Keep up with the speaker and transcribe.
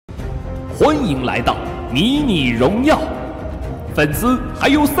欢迎来到迷你荣耀，粉丝还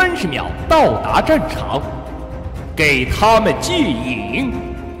有30秒到达战场，给他们戒瘾。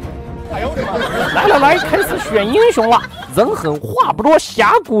来，开始选英雄了。人狠话不多，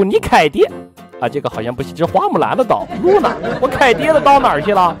峡谷你凯爹啊！这个好像不是只花木兰的刀，露娜，我凯爹的刀哪儿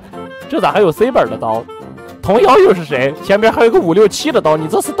去了？这咋还有 C 本的刀？童谣又是谁？前面还有个567的刀，你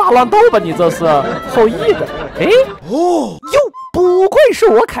这是大乱斗吧？你这是后羿的？哎，哟，不愧是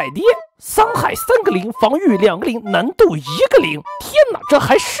我凯爹，伤害3个0，防御2个0，难度1个0。天哪，这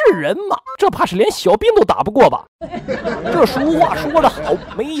还是人吗？这怕是连小兵都打不过吧？这俗话说得好，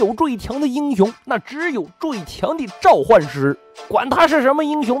没有最强的英雄，那只有最强的召唤师。管他是什么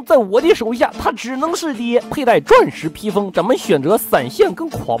英雄，在我的手下，他只能是爹。佩戴钻石披风，咱们选择闪现跟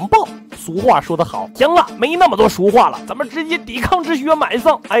狂暴。俗话说得好，行了，没那么多俗话了，咱们直接抵抗之血买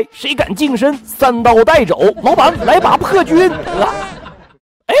上。哎，谁敢近身，3刀带走。老板，来把破军。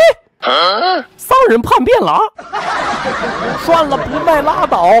商人叛变了啊！算了，不卖拉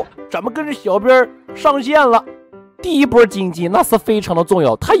倒，咱们跟着小兵上线了。第一波经济那是非常的重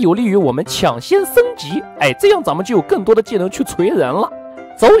要，它有利于我们抢先升级。哎，这样咱们就有更多的技能去锤人了。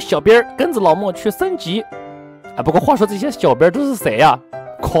走，小兵跟着老莫去升级。哎，不过话说这些小兵都是谁呀？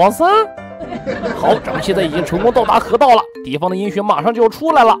狂山。好，咱们现在已经成功到达河道了，敌方的英雄马上就要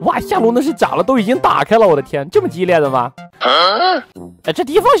出来了。哇，下路那是假了，都已经打开了，我的天，这么激烈的吗？哎，这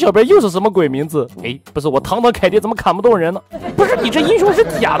敌方小兵又是什么鬼名字？哎，不是我堂堂凯爹怎么砍不动人呢？不是你这英雄是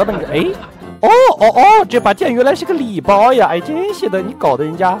假的吧？你哦，这把剑原来是个礼包呀！哎，真是的，你搞得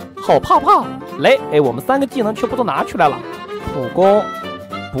人家好怕。来，哎，我们3个技能全部都拿出来了，普攻、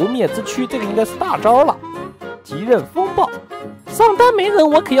不灭之躯，这个应该是大招了。极刃风暴，上单没人，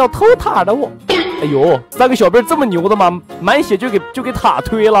我可要偷塔的我。哎呦，3个小兵这么牛的吗？满血就给塔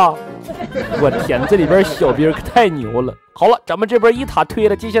推了。我天，这里边小兵可太牛了。好了，咱们这边一塔推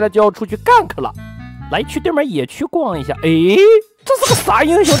了，接下来就要出去干克了。来，去对面野区逛一下。哎，这是个啥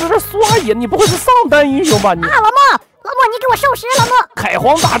英雄？这是刷野？你不会是上单英雄吧？你老莫，你给我收拾老莫！凯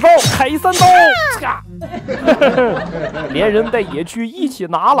皇大招，开3刀，连人带野区一起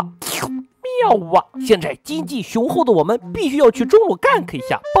拿了。妙啊！现在经济雄厚的我们必须要去中路gank一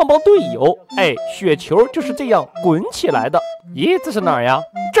下，帮队友。哎，雪球就是这样滚起来的。咦，这是哪儿呀？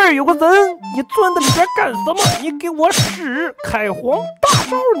这儿有个人，你钻在里边干什么？你给我使凯皇大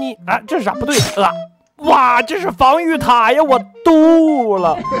招你！啊，这是啥？不对啊！哇，这是防御塔呀！我吐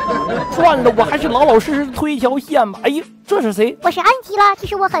了，算了，我还是老老实实推一条线吧。哎呀，这是谁？我是安琪拉，其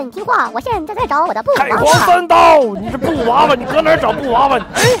实我很听话，我现在在找我的布娃娃。凯皇3刀，你这布娃娃，你搁哪儿找布娃娃？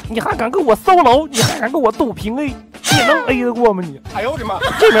哎，你还敢跟我solo？你还敢跟我斗平 A？ 你能 A 得过吗你？哎呦我的妈！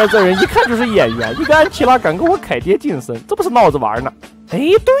这边这人一看就是演员，一个安琪拉敢跟我凯爹近身，这不是闹着玩呢？哎，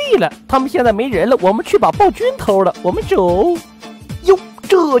对了，他们现在没人了，我们去把暴君偷了，我们走。哟，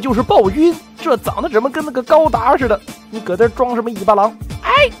这就是暴君，这长得怎么跟那个高达似的？你搁这装什么尾巴狼？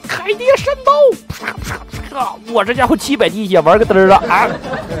哎，凯爹神刀！我这家伙700滴血玩个嘚儿了啊！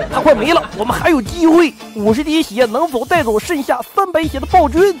他快没了，我们还有机会，50滴血能否带走剩下300血的暴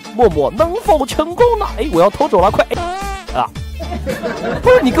君？默默能否成功呢？哎，我要偷走了，快！啊！不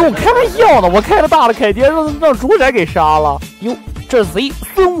是你跟我开玩笑呢？我开了大的凯爹让主宰给杀了。哟，这是谁？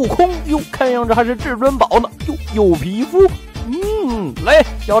孙悟空！哟，看样子还是至尊宝呢。哟，有皮肤。来，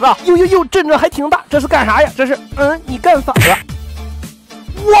小子，哟，阵仗还挺大，这是干啥呀？这是，你干啥呀？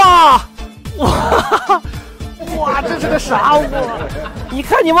哇，这是个啥物？你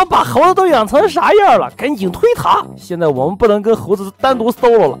看你们把猴子都养成啥样了？赶紧推塔！现在我们不能跟猴子单独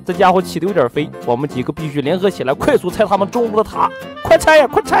solo 了，这家伙起得有点飞，我们几个必须联合起来，快速拆他们中路的塔！快拆呀，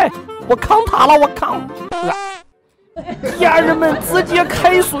快拆！我扛塔了，我扛！家人们直接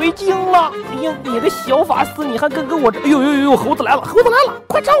开水晶了！哎呀，你个小法师，你还跟我这……呦，猴子来了，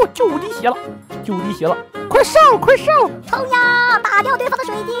快上！就5滴血了，快上！冲呀，打掉对方的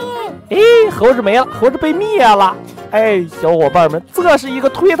水晶！哎，猴子没了，猴子被灭了。哎，小伙伴们，这是一个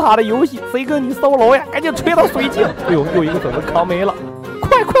推塔的游戏，谁跟你solo呀？赶紧推到水晶！哎呦，又一个粉丝扛没了，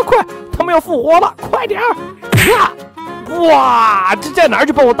快！他们要复活了，快点儿！哇，这在哪儿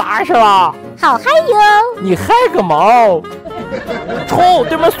就把我打死了？好嗨哟！你嗨个毛！冲！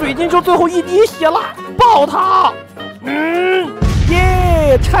对面水晶就最后1滴血了，爆他！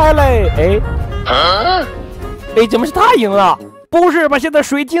耶，拆嘞！哎，怎么是他赢了？不是吧？现在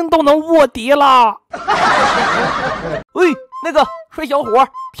水晶都能卧底了！喂，那个帅小伙，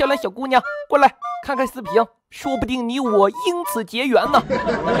漂亮小姑娘，过来看看视频，说不定你我因此结缘呢。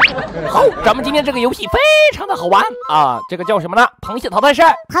好，咱们今天这个游戏非常的好玩啊！这个叫什么呢？螃蟹淘汰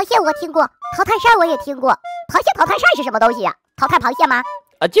赛。螃蟹我听过，淘汰赛我也听过。螃蟹淘汰赛是什么东西呀？淘汰螃蟹吗？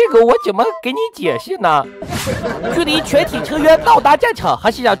这个我怎么给你解释呢？距离全体成员到达战场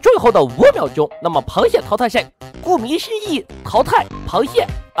还剩下最后的5秒钟，那么螃蟹淘汰赛，顾名思义，淘汰螃蟹。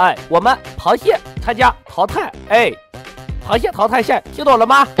我们螃蟹参加淘汰，螃蟹淘汰赛，听懂了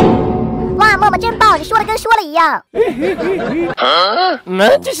吗？哇，默默真棒，你说的跟说了一样。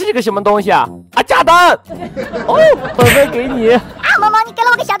这是个什么东西啊？炸弹！粉粉给你。默默，你给了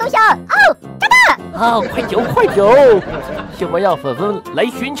我个小东西。炸弹！快走！什么让粉粉来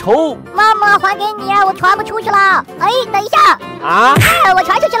寻仇？默默还给你，我传不出去了。等一下。我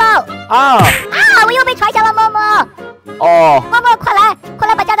传出去了。我又被传下了，默默。默默，快来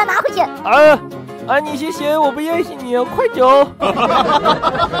把炸弹拿回去。你谢谢，我不认识你，快走！默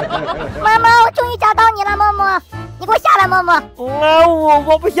默，我终于找到你了，默默，你给我下来，默默。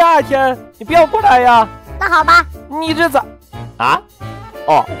我不下去，你不要过来呀。那好吧。你这咋？小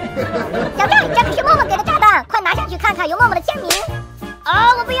妹，这可是默默给的炸弹，快拿上去看看，有默默的签名。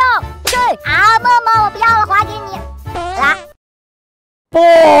我不要。默默，我不要了，还给你。来。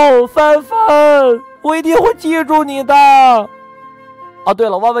不，芬芬，我一定会记住你的。对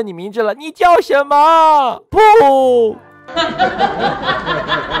了，忘问你名字了，你叫什么？不。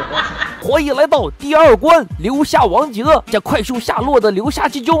欢迎来到第2关留下王者，在快速下落的流沙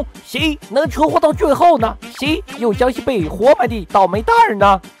之中，谁能存活到最后呢？谁又将是被活埋的倒霉蛋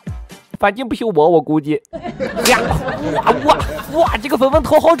呢？反正不是我估计。哇，这个粉粉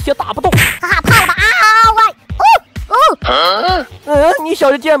头好铁，打不动。怕了吧？你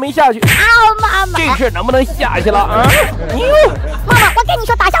小子竟然没下去！妈妈，这事能不能下去了啊？妈妈，我跟你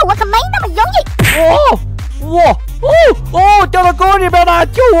说，打下我可没那么容易。掉到沟里边了，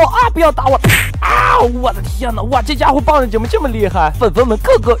救我啊！不要打我！我的天哪！哇，这家伙棒子怎么这么厉害？粉粉们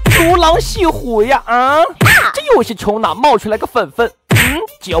个个如狼似虎呀！这又是从哪冒出来个粉粉？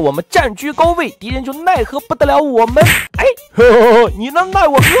只要我们占据高位，敌人就奈何不得了我们。你能奈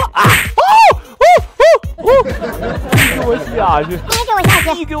我何？你给我下去！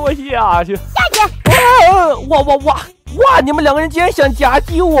你给我下去！下去！哇！你们2个人竟然想夹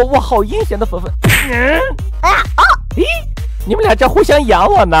击我！哇，好阴险的粉粉！你们俩在互相养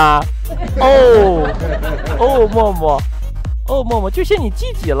我呢？默默，就剩你自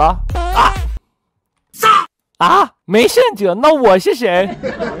己了。没胜者，那我是谁？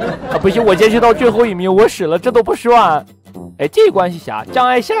不行，我坚持到最后1名，我死了，这都不算。这关是啥？障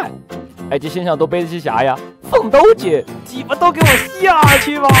碍赛。这身上都背的是啥呀？凤斗姐，鸡巴都给我下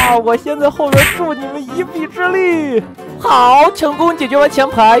去吧！我现在后面助你们一臂之力。好，成功解决完前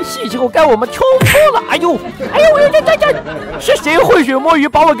排，是时候该我们冲锋了。这是谁浑水摸鱼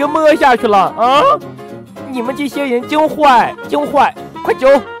把我给摸下去了啊？你们这些人真坏，快走！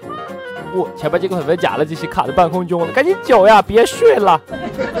前边这个粉粉假了，这是卡在半空中了，赶紧走呀，别睡了。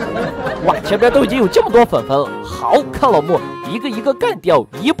哇，前边都已经有这么多粉粉了，好看老莫一个一个干掉，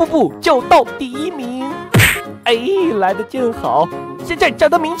一步步就到第1名。来的真好，现在咱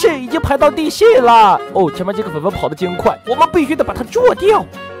的名次已经排到第4了。前面这个粉粉跑得真快，我们必须得把它做掉，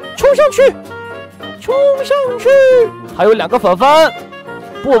冲上去！还有2个粉粉，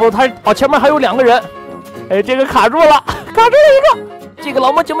他前面还有2个人。这个卡住了一个。这个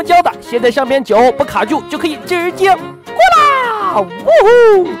老莫怎么教的？先在上边走，不卡住就可以直接过啦！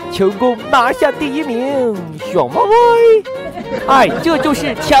成功拿下第1名，爽歪歪！这就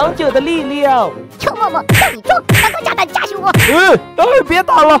是强者的力量。臭默默，让你装，拿个炸弹炸死我！别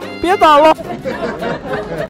打了！